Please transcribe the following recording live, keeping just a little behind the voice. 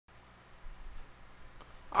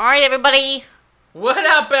Alright, everybody. What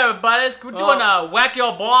up, everybody? We're doing a Whack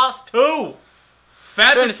Your Boss 2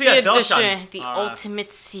 Fantasy Edition. The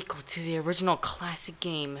ultimate sequel to the original classic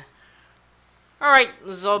game. Alright,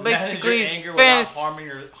 so basically anger without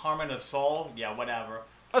harming the soul. Yeah, whatever.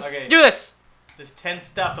 Let's do this. There's 10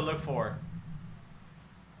 stuff to look for.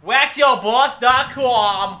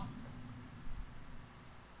 WhackYourBoss.com.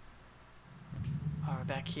 Alright,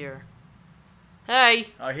 back here. Hey.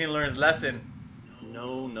 Oh, he learns lesson.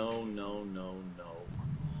 No.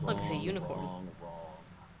 Look, it's a unicorn. Wrong.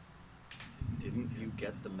 Didn't you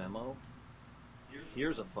get the memo?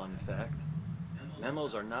 Here's a fun fact.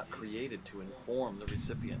 Memos are not created to inform the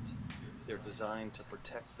recipient. They're designed to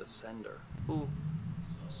protect the sender. Ooh.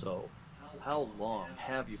 So, how long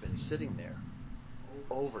have you been sitting there?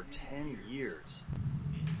 Over 10 years.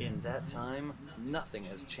 In that time, nothing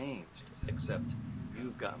has changed, except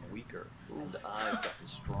you've gotten weaker and I've gotten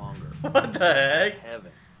stronger. What the heck?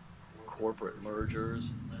 Heaven. Corporate mergers,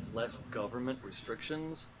 less government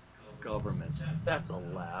restrictions. Governments, that's a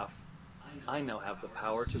laugh. I now have the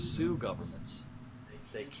power to sue governments.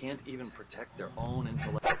 They can't even protect their own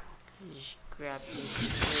intellect. Just grab this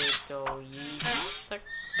little What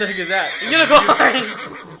the heck is that? unicorn!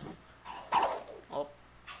 Oh.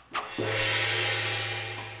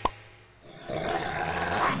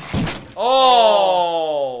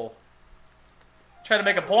 Oh! Try to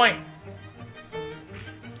make a point.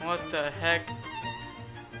 What the heck?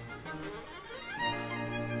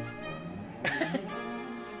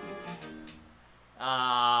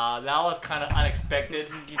 That was kind of unexpected.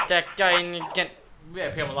 Get that guy in again. We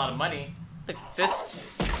gotta pay him a lot of money. Like fist.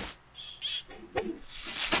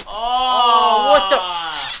 Oh, what the?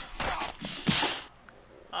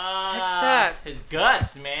 What's that? His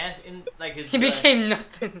guts, man. He became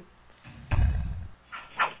nothing.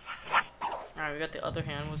 Alright, we got the other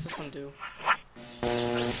hand. What's this one do?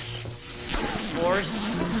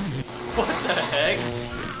 Force. What the heck?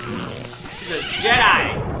 He's a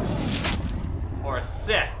Jedi. Or a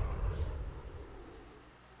Sith.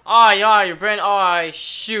 Oh, yeah, your brand. Oh,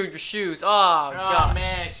 shoot, your shoes. Oh, gosh.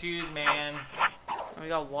 Man, shoes, man. Oh, we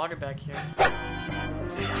got water back here.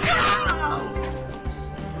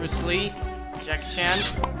 Bruce Lee, Jackie Chan.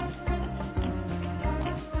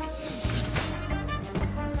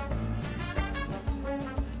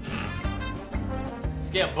 Let's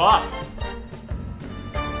get buff.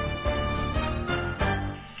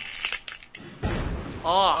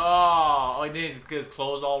 Oh, he did his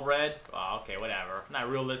clothes all red? Oh, okay, whatever. Not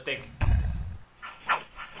realistic.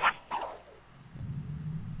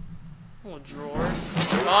 Oh, drawer.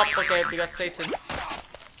 Oh, okay, we got Satan.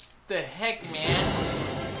 The heck, man?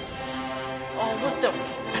 Oh, what the?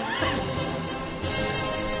 I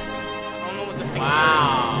don't know what to think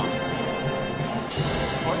wow.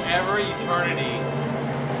 Forever eternity.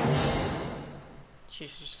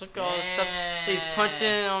 Jeez, just look at all this stuff he's punching.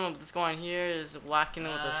 I don't know what's going on here. There's whacking it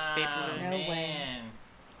with a stapler. No way.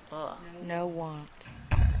 Ugh. No want.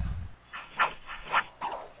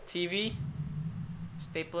 TV?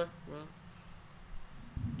 Stapler? Really?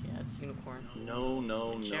 Yeah, it's a unicorn. No.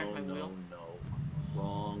 Chair, my wheel.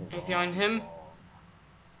 Wrong. Anything on him?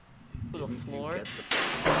 Little floor.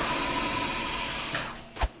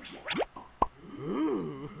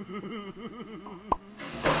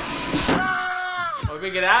 Oh, we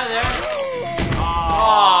can get out of there.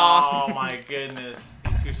 Oh my goodness.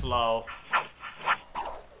 He's too slow.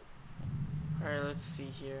 Alright, let's see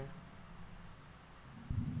here.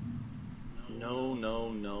 No.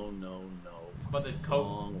 How about the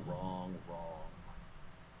coat? Wrong.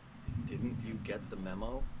 Didn't you get the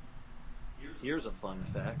memo? Here's a fun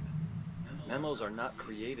fact. Memos are not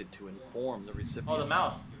created to inform the recipient. Oh, the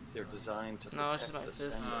mouse. They're designed to No, it's protect just my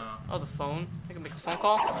the fist. sender. Oh, the phone. I can make a phone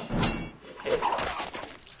call. Okay.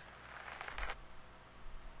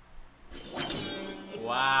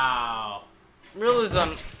 Wow.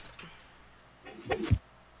 Realism.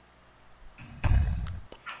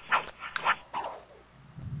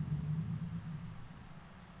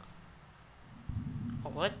 Oh,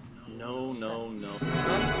 what? No. Son?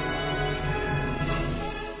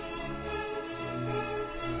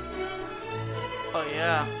 Oh,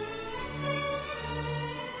 yeah.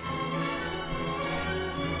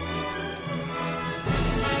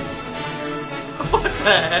 What the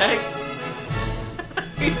heck?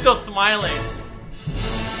 He's still smiling.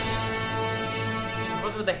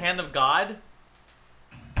 Was it with the hand of God?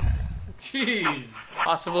 Jeez.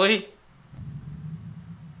 Possibly.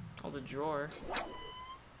 Oh, the drawer. A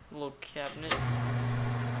little cabinet.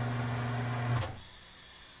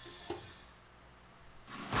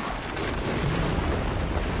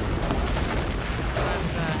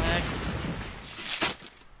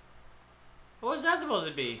 supposed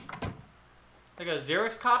to be? Like a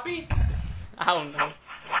Xerox copy? I don't know.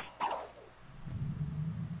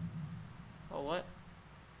 Oh, what?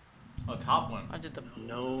 Oh, top one. I did the...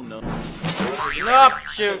 No, no. Nope,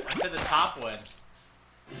 shoot. I said the top one.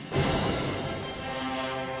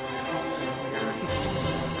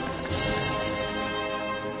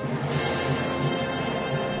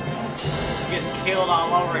 Gets killed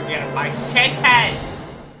all over again by Satan!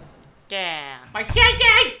 Yeah. By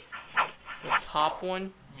Satan! The top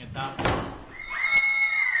one. Yeah, top one.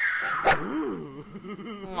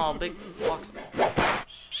 Oh, big box ball.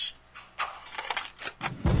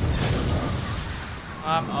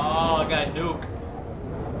 Oh, I got a nuke.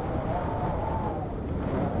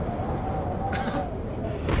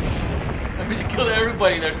 That means he killed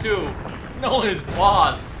everybody there too. No one is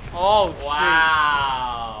boss. Oh,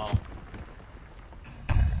 Wow.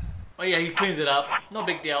 Oh yeah, he cleans it up. No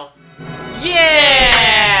big deal. shit.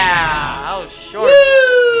 Yeah! That was short.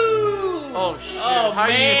 Woo! Oh, shit. Oh How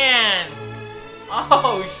man.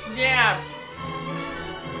 Oh snap.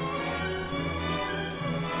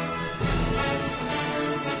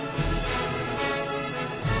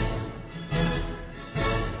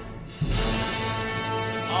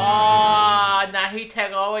 Oh, now he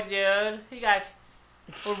took over, dude. He got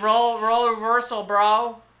roll reversal,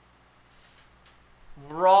 bro.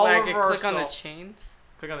 Roll I can reversal. click on the chains.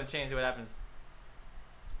 Click on the chain, see what happens.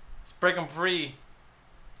 Let's break them free.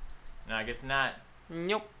 No, I guess not.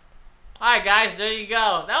 Nope. Alright, guys, there you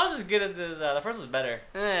go. That was as good as this. The first was better.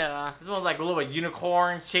 Yeah. This one was like a little bit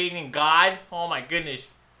unicorn, shading, god. Oh my goodness.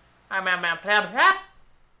 Alright, man.